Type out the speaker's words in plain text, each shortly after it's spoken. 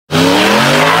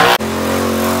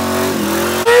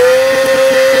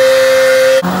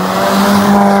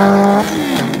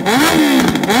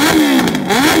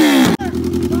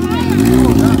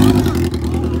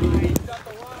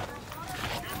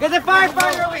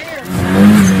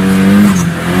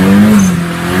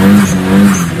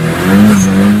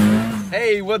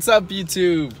What's up,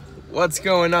 YouTube? What's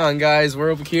going on, guys? We're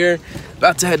over here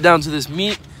about to head down to this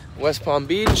meet, West Palm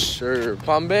Beach or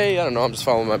Palm Bay. I don't know. I'm just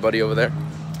following my buddy over there.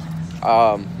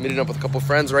 Meeting up with a couple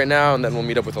friends right now, and then we'll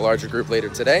meet up with a larger group later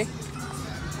today.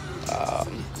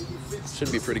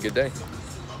 Should be a pretty good day.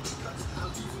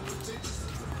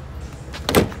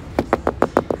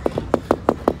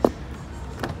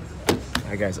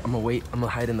 Alright, guys, I'm gonna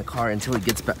hide in the car until he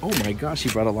gets back. Oh my gosh, he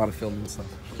brought a lot of film and stuff.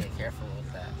 Yeah, careful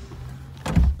with that.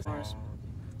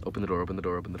 Open the door, open the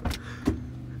door, open the door.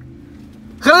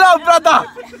 Hello, brother!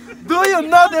 Do you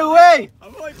know the way?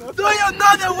 Do you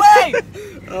know the way?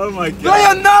 Oh my Do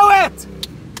god. you know it?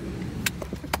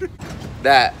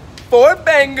 That 4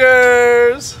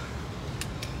 bangers.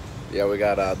 Yeah, we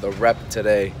got the rep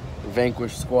today.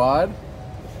 Vanquish squad.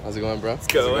 How's it going, bro? It's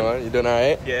going. You doing all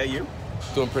right? Yeah, you?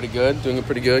 Doing pretty good. Doing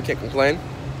pretty good. Can't complain.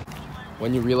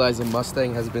 When you realize a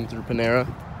Mustang has been through Panera.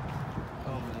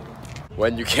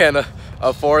 When you can't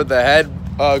afford the head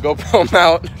GoPro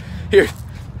mount. Here,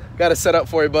 got a set up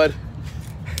for you, bud.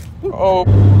 Oh,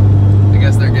 I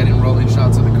guess they're getting rolling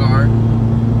shots of the car.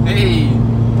 Hey.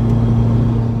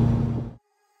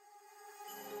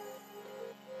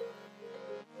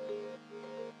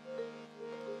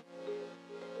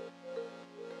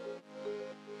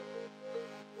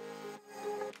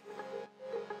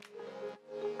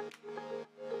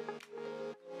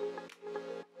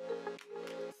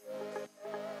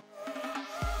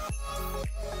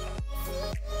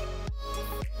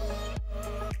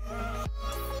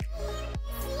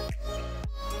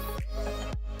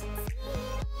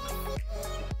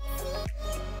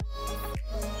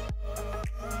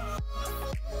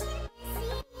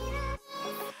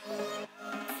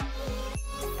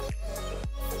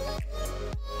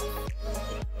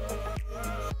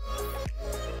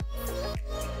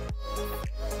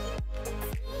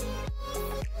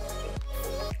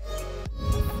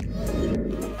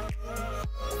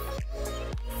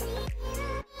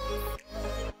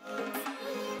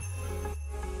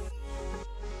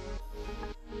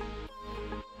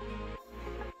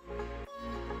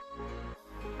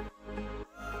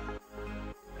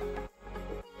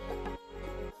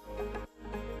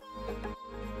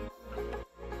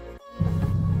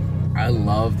 I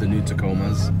love the new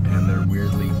Tacomas and their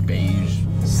weirdly beige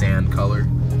sand color.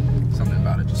 Something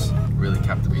about it just really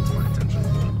captivates my attention.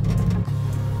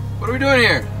 What are we doing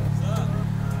here? What's up?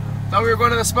 Thought we were going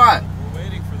to the spot. We're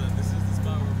waiting for them. This is the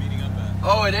spot we're meeting up at.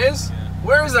 Oh, it is? Yeah.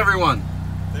 Where is everyone?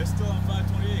 They're still on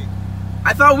 528.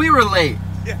 I thought we were late.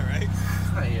 Yeah, right?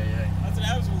 That's what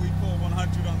happens when we pull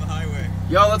 100 on the highway.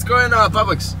 Yo, let's go in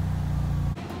Publix.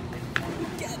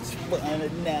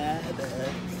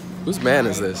 Whose man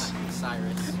is this?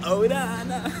 Cyrus. Oh, nah.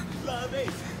 Love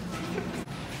it.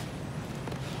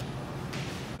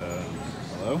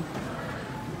 Hello?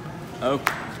 Oh,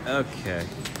 okay.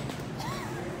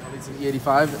 It's an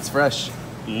E85. It's fresh.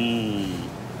 Shame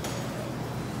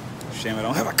I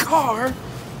don't have a car.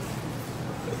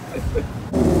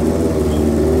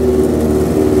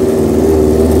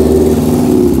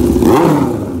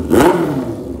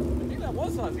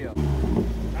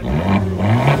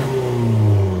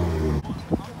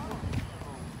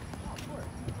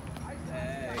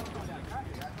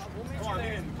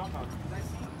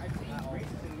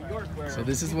 So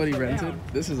this is what he rented?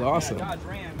 This is awesome.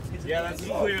 Yeah, that's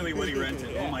clearly what he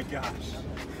rented. Oh my gosh.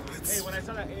 Hey, when I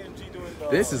saw that AMG doing the...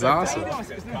 This is awesome.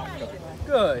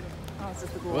 Good.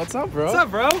 What's up, bro? What's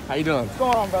up, bro? How you doing? What's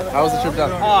going on, brother? How was the trip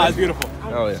down? Oh, it's beautiful.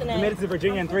 Oh, yeah. We made it to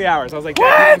Virginia in 3 hours. I was like,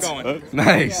 What? yeah, I'm going.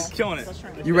 Nice. Killing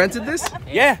it. You rented this?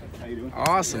 Yeah.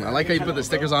 Awesome. I like how you put the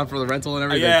stickers on for the rental and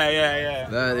everything. Yeah.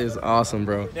 That is awesome,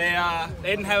 bro. They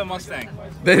didn't have a Mustang.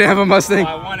 They didn't have a Mustang?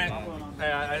 I wanted.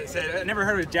 I said I never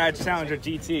heard of a Dodge Challenger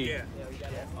GT.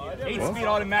 8-speed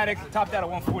automatic, topped out at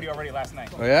 140 already last night.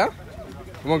 Oh, yeah?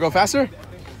 You want to go faster?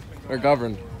 Or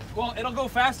governed? Well, it'll go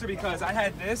faster because I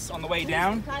had this on the way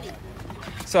down.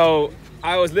 So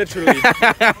I was literally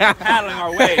paddling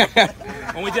our way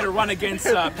when we did a run against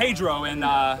Pedro and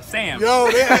Sam. Yo,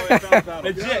 Legit.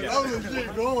 that was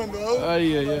legit going though. Oh,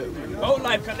 yeah. Boat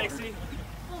life, Kalexi.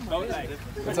 Boat life.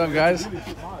 What's up, guys?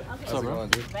 What's up, bro?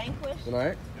 Vanquish. You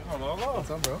alright? Hello. What's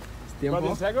up, bro? Brother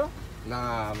Tiempo? Integro?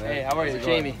 Nah, man. Hey, how are you? How's it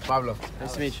going? Jamie. Pablo.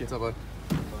 Nice to meet you. What's up, bud?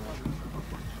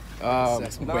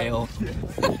 Whale.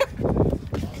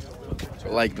 I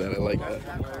like that.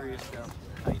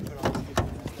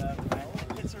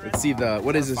 Let's see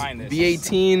what is this?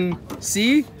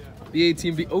 B18C?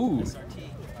 B18B. Ooh.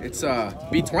 It's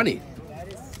B20.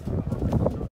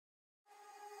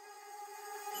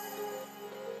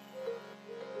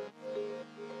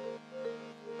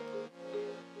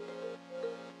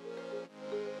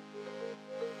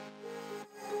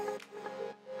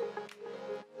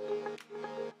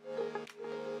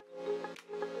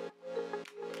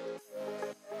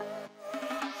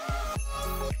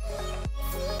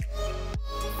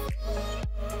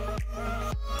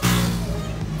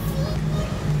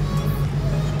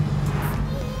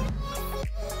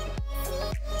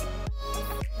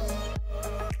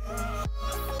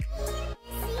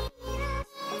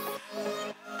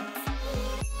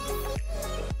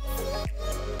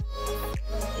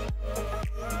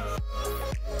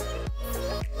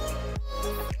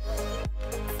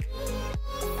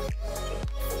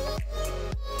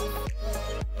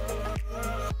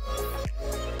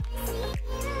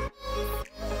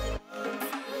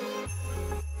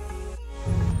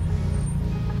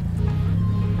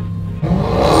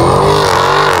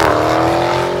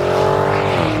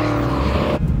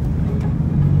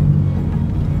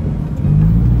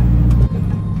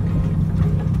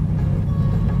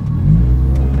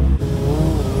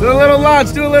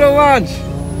 launch. Do a little launch.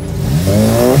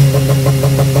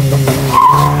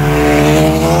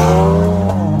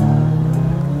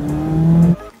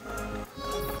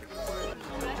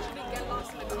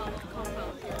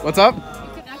 What's up? You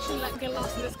can actually like get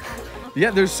lost in this car.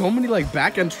 Yeah, there's so many like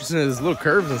back entrances, little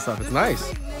curves and stuff. It's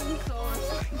nice.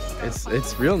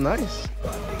 It's real nice.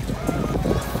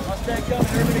 Mustang coming,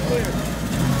 everybody clear.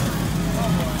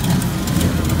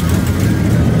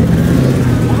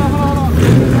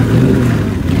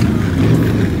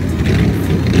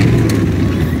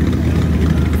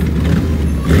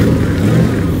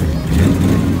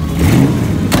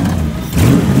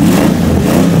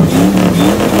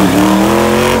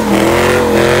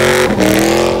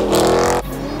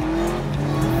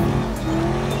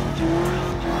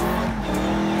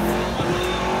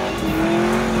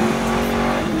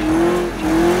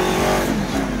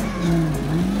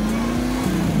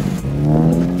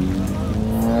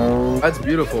 That's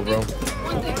beautiful, bro.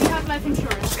 One thing, you have life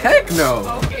insurance. Heck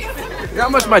no. Okay. You know how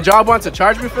much my job wants to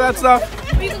charge me for that stuff?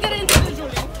 You can get it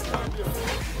individually.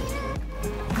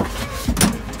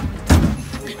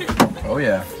 Oh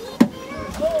yeah.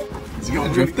 Is he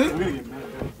gonna drift it?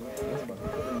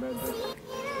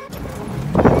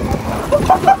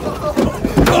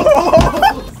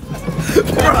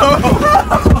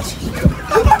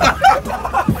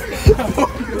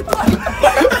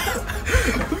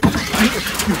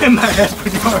 In my head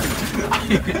pretty hard.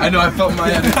 I know, I felt my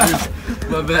head.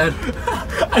 My bad.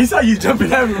 I saw you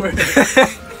jumping everywhere.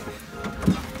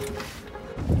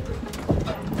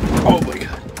 Oh my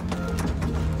god.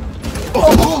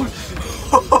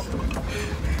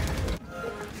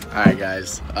 Alright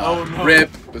guys. Oh, no. RIP.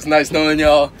 It was nice knowing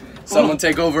y'all. Someone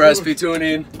take over SP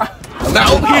Tuning. I'm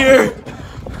out here.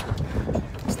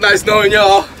 It's nice knowing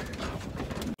y'all.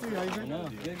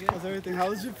 How's everything? How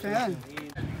was Japan?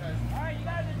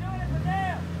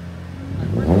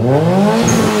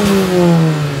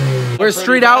 We're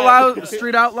street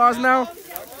outlaws now.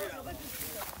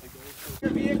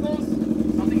 Vehicles,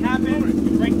 something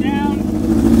happened, break down.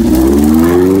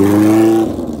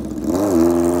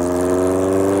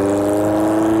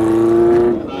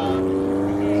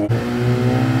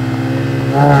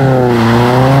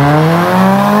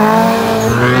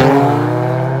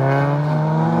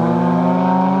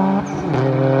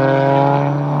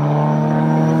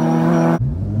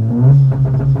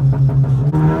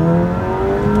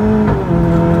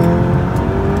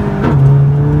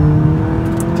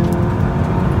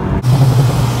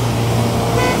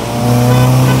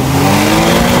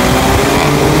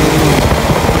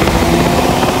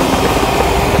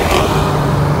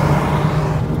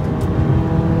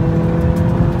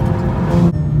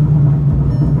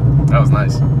 That was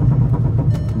nice.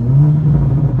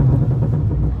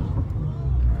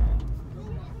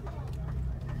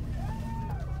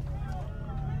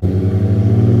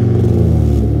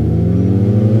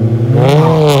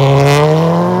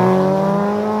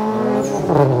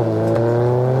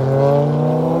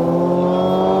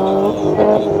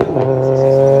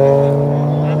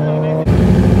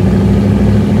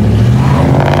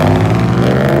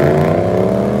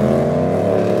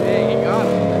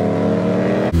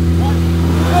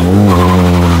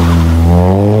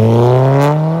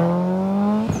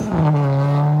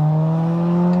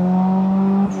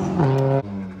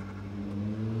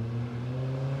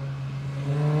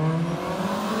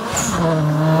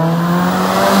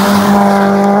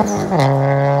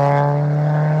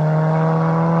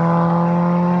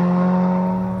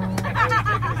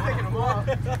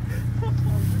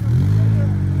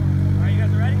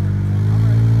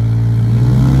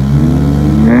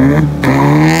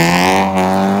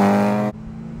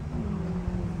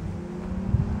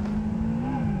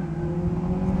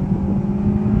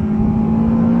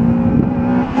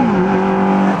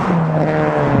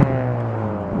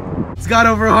 Got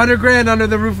over 100 grand under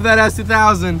the roof of that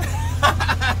S2000.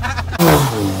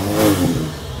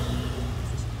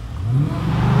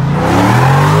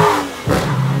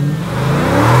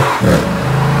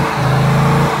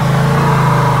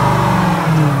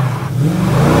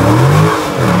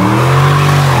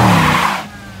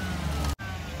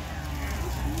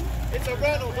 It's a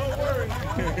rental, don't worry.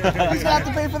 He's gonna have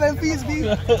to pay for that fees, B.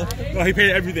 Well, he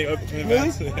paid everything up to the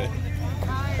max.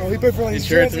 Oh, he paid for like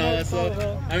Insurance and all that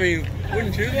stuff. I mean,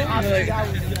 wouldn't you though? Like,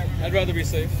 I'd rather be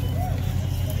safe.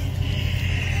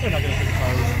 We're not gonna pick a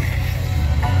car.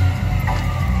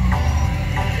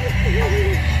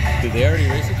 Did they already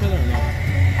race each other or no?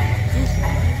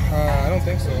 I don't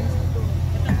think so.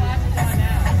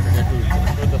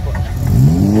 What the fuck?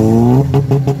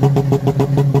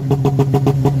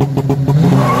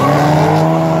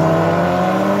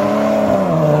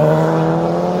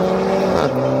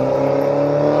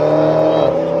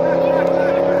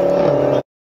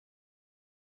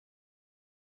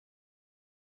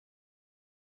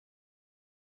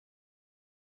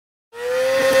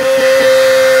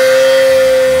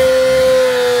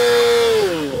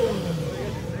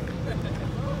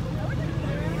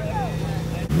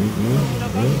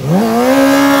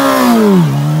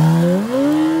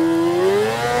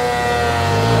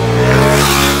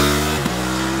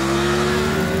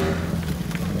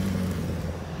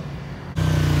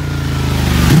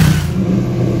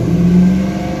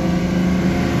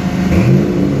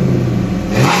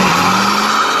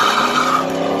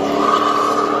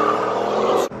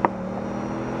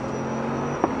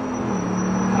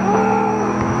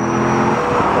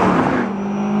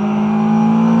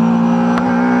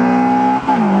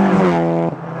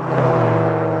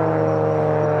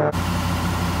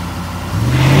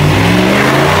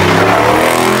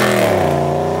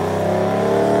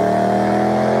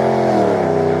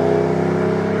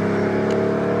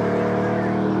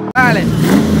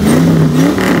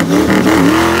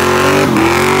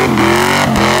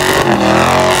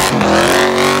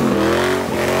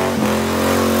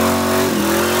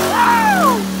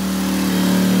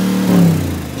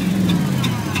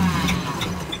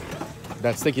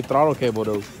 sticky throttle cable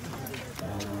though.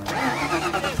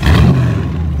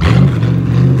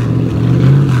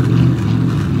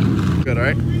 Good, all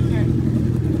right?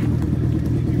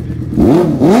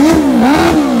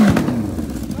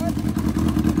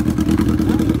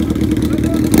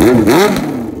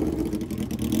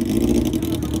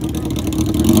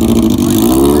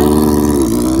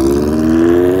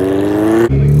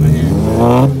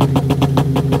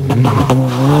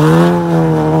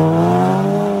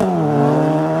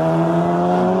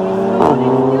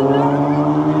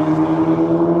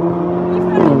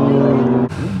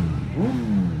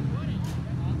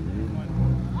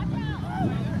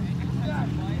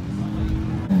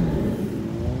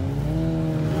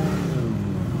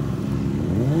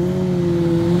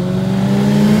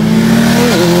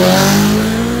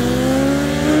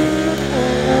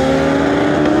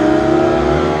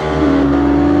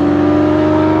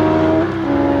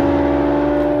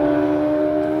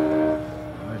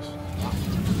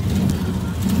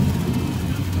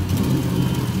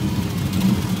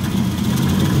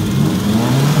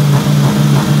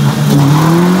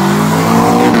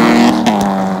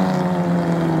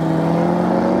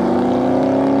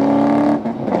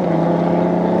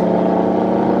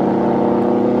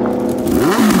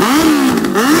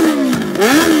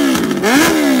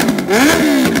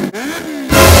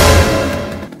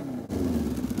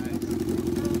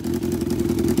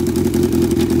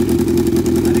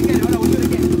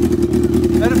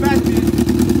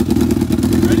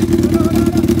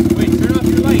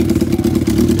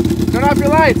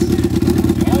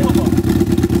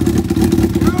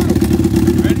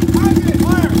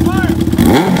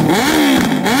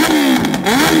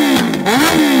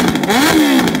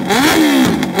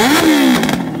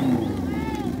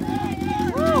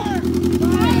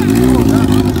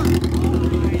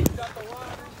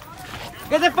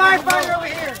 There's a firefighter over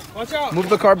here. Watch out. Move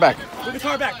the car back. Move the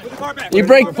car back. Move the car back.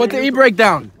 E-brake, put the e-brake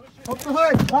down. Pop the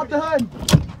hood. Pop the hood.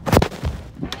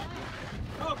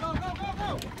 Go, go, go, go,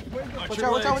 go. Watch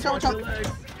out, watch out, watch out, watch out.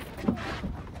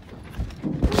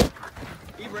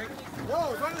 E-brake. Yo,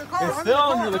 run the car. It's still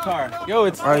under the car. Yo,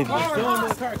 it's still under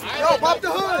the car. Yo, pop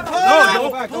the hood. No,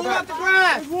 go back, go Pull back. out the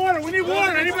grass. Water. We need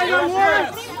water. Anybody got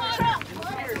water?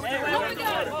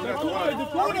 The cooler. The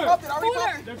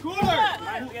cooler. The cooler.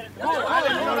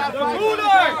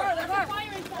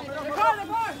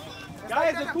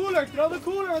 Guys, the cooler. Throw the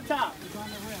cooler on top.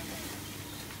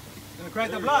 Gonna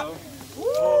crack the block.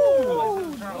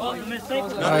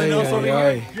 Ay, ay,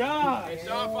 ay.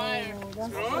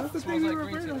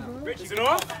 Is it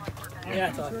off? Yeah,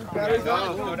 it's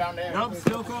off. Go down there. Nope,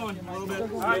 still going a little bit.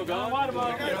 All right, go. Water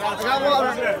bottle. I got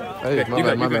water. Hey, my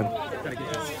bad, my bad.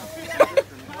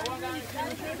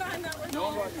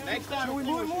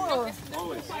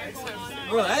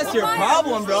 Bro, that's your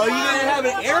problem, bro. You didn't have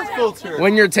an air filter.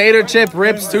 When your tater chip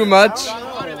rips too much,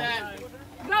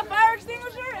 Got fire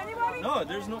extinguisher? Anybody? No,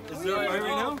 there's no. Is there a fire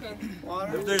right now?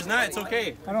 If there's not, it's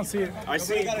okay. I don't see it. I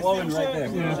see it. Glowing right there.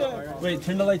 Yeah. Wait,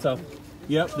 turn the lights off.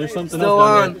 Yep, there's something still else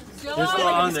on. down there. They're still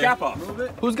on there. Cap off.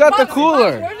 Who's got the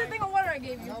cooler? Where's the thing of water I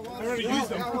gave you? I already used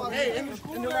them. Oh,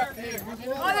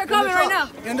 they're coming right now.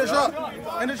 In the truck.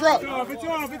 In the truck. It's off. It's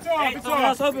off. It's off. It's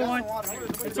off. open one.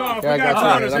 It's off. Yeah, I We got got you.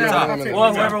 water. Let me now. know, let me know.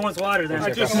 Well, whoever wants water, then. I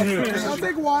just I'll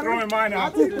take water. throwing mine out.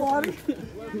 I'll take water.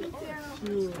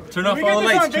 Turn off we get all the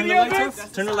this lights. on Turn the video, lights Vince?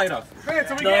 off. Turn the light off. Man,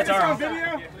 so we No, get it's this our on off.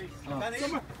 video?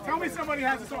 Tell me somebody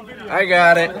has this on video. I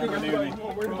got it. Yo, hey,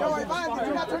 Vine, did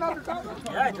you not turn off your car?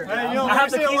 Hey, yo, I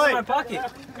have the let me see keys a in my light. pocket.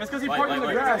 That's because he parked in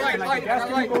the grass. And like the gas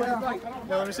can go in.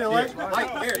 Yo, let me see a light.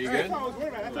 Here, you good?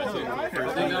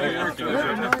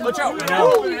 Watch out.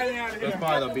 That's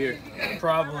probably the beer.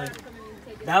 Probably.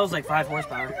 That was like 5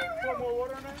 horsepower.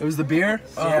 It was the beer?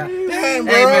 Yeah. Hey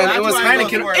man, it was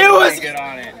Heineken.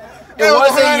 It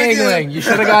wasn't Yingling. You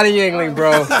should have got a Yingling,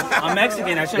 bro. I'm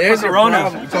Mexican. I should There's have your Corona.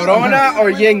 problem. Corona or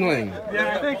Yingling?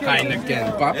 Yeah, I think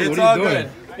Heineken. Papi, It's what all are you doing?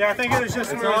 good. Yeah, I think it's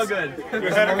just all good.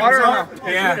 Your head comes up.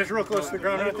 Yeah. It's real close to the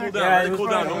ground. I think. Yeah, it cool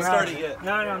down. Don't start it yet.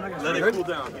 No, I'm not gonna. Let it cool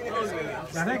down. I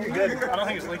think you're good. I don't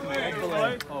think it's leaking.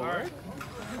 All right.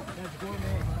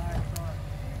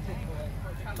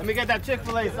 Let me get that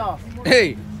Chick-fil-A sauce.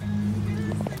 Hey.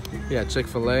 Yeah,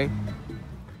 Chick-fil-A.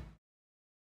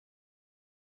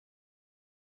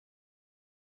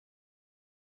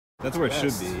 That's where it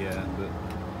should be, yeah.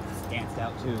 Danced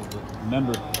out too.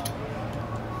 Remember.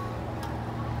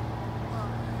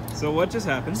 So what just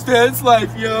happened? Stance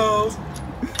life, yo.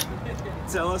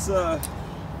 Tell us, I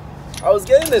was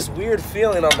getting this weird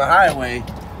feeling on the highway.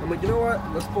 I'm like, you know what?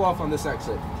 Let's pull off on this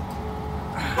exit.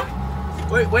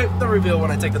 Wait, the reveal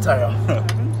when I take the tire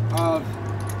off.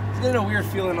 Getting a weird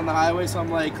feeling on the highway, so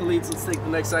I'm like, Khalid, let's take the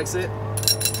next exit.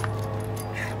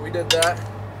 we did that.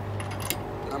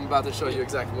 And I'm about to show you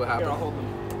exactly what happened. Here, I'll hold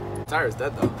them. The tire's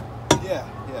dead though. Yeah,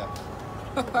 yeah.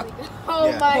 Oh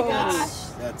Yeah. my gosh.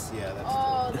 That's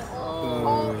Oh, the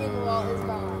whole in wall is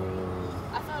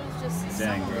gone. I thought it was just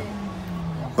Dang, some of bro.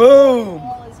 it. Boom! The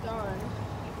wall is gone.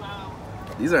 Wow.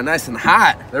 These are nice and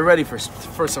hot. They're ready for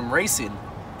some racing.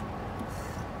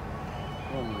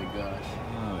 Oh my gosh.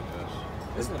 Oh gosh.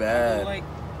 It's bad.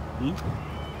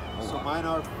 So mine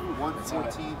are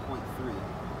 114.3.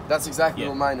 That's exactly Yeah.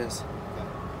 what mine is.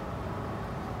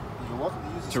 You're welcome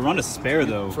to use this. To run a spare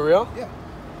though, For real?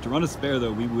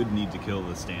 we would need to kill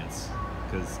the stance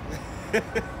because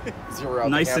Zero out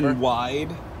nice the camber. and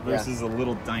wide versus a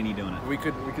little tiny donut. We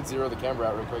could zero the camber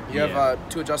out real quick. You Yeah. have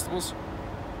 2 adjustables?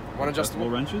 One adjustable?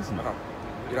 wrenches? No, Uh-huh.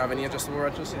 You don't have any adjustable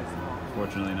wrenches?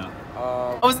 fortunately not.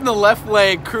 I was in the left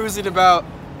lane cruising about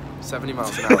 70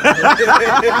 miles an hour.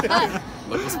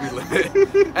 Look at speed limit.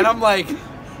 And I'm like,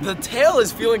 the tail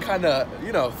is feeling kind of,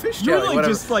 you know, fish You were, jelly, like,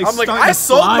 whatever. just, like, I'm like, starting I to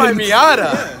sold my slide.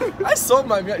 Miata. I sold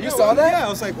my Miata. You saw that? Yeah, I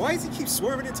was like, why does he keep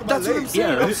swerving into my That's what I'm legs?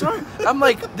 saying. I'm sorry. I'm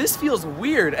like, this feels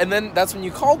weird. And then that's when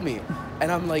you called me.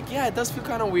 And I'm like, yeah, it does feel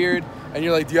kind of weird. And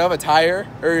you're like, do you have a tire?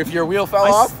 Or if your wheel fell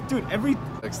off? Dude, every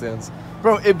Extends.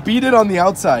 Bro, it beat it on the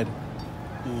outside.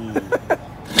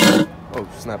 Oh,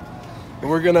 snap. And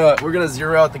we're gonna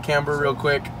zero out the camber real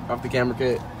quick off the camber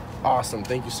kit. Awesome,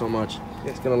 thank you so much.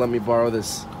 It's gonna let me borrow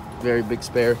this very big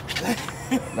spare.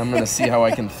 And I'm gonna see how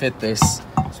I can fit this.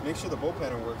 Just make sure the bolt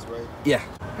pattern works right. Yeah.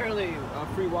 Apparently,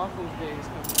 free waffles day is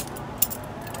coming.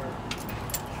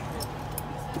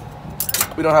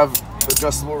 We don't have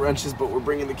adjustable wrenches, but we're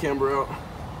bringing the camber out.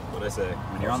 What'd I say?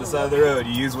 When you're on the side of the road,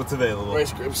 you use what's available.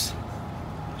 Race grips.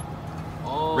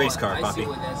 Oh, Race car, I Poppy. see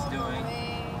what that's doing.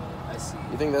 I see.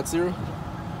 You think that's zero?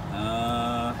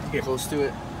 Here. Close to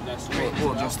it. That's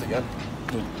We'll adjust again.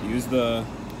 Use the.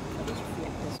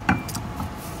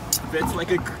 Fits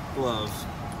like a glove.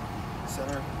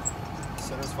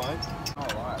 Center's fine.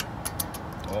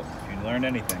 Well, if you learned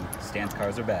anything, stance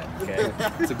cars are bad. Okay.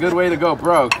 It's a good way to go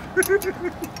broke.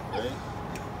 Right?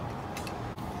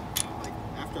 Like,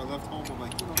 after I left home, I'm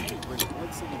like, you know, I need to bring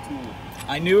one single tool.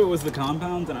 I knew it was the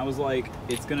compound, and I was like,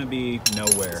 it's gonna be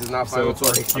nowhere. This is not so it's 504.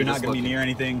 like, you're I'm not just gonna be looking. near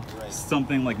anything.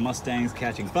 Something like Mustangs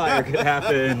catching fire could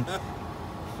happen.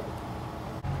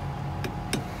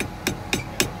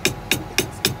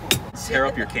 Tear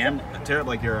up your tear up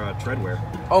like your treadwear.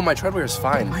 Oh, my treadwear is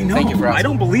fine. I know. Thank you for asking. I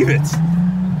don't believe it.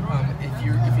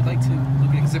 If you'd like to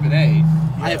look at Exhibit A,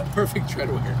 I have perfect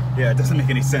treadwear. Yeah, it doesn't make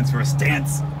any sense for a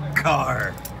stance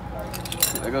car.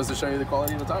 That goes to show you the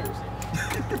quality of the tires.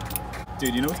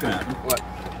 Dude, you know what's gonna happen? What?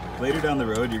 Later down the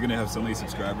road, you're gonna have so many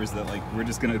subscribers that like we're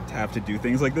just gonna have to do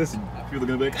things like this, and people are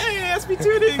gonna be like, "Hey, SB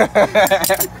Tuning."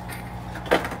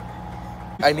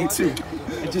 I need to.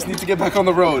 I just need to get back on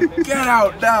the road. Get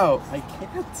out now. I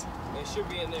can't. It should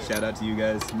be in there. Shout out to you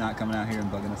guys not coming out here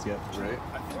and bugging us yet. Right?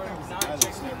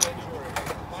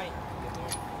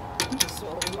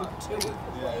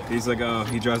 He's like, oh,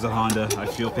 he drives a Honda. I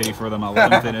feel pity for them. I'll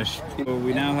let him finish. So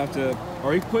we now have to.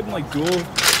 Are we putting like dual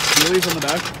steelies on the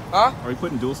back? Huh? Are we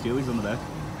putting dual steelies on the back?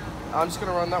 I'm just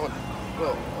gonna run that one.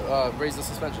 Well, raise the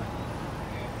suspension.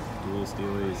 Dual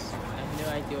steelies. I have no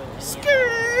idea what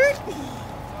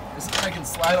This is I can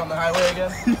slide on the highway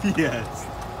again. Yes.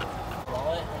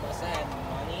 wallet unless I had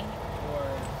money or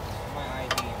my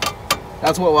ID.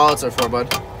 That's what wallets are for, bud.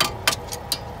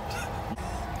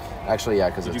 Actually, yeah,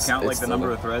 because Did you it's. count like it's the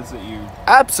number of threads that you?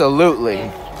 Absolutely.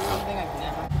 Something I've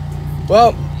never.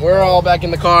 Well, we're all back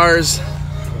in the cars.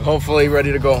 Hopefully,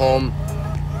 ready to go home.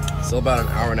 Still about an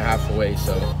hour and a half away,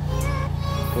 so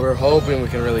we're hoping we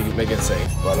can really make it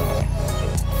safe. But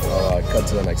I'll cut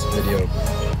to the next video.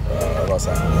 What's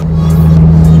happening?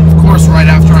 Of course, right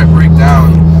after I break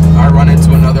down, I run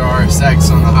into another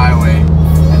RSX on the highway,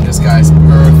 and this guy's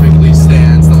perfectly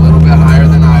stands a little bit higher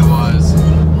than I was.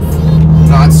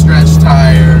 Not stretched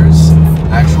tires,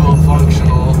 actual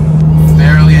functional,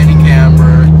 barely any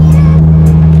camber.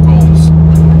 Goals,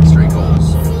 straight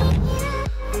goals.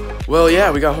 Well,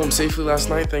 yeah, we got home safely last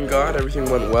night, thank God. Everything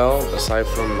went well, aside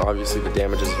from obviously the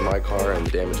damages of my car and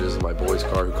the damages of my boy's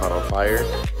car who caught on fire.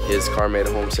 His car made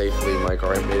it home safely, my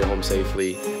car made it home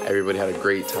safely. Everybody had a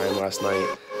great time last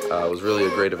night. It was really a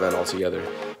great event altogether.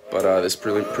 But this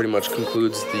pretty much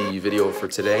concludes the video for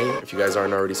today. If you guys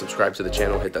aren't already subscribed to the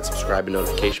channel, hit that subscribe and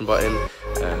notification button.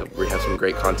 We have some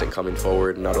great content coming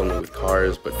forward, not only with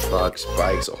cars, but trucks,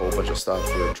 bikes, a whole bunch of stuff.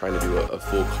 We're trying to do a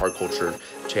full car culture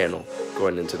channel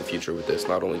going into the future with this,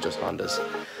 not only just Hondas.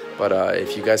 But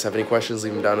if you guys have any questions,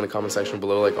 leave them down in the comment section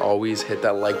below. Like always, hit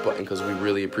that like button because we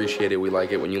really appreciate it. We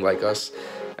like it when you like us.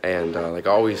 And like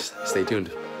always, stay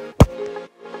tuned.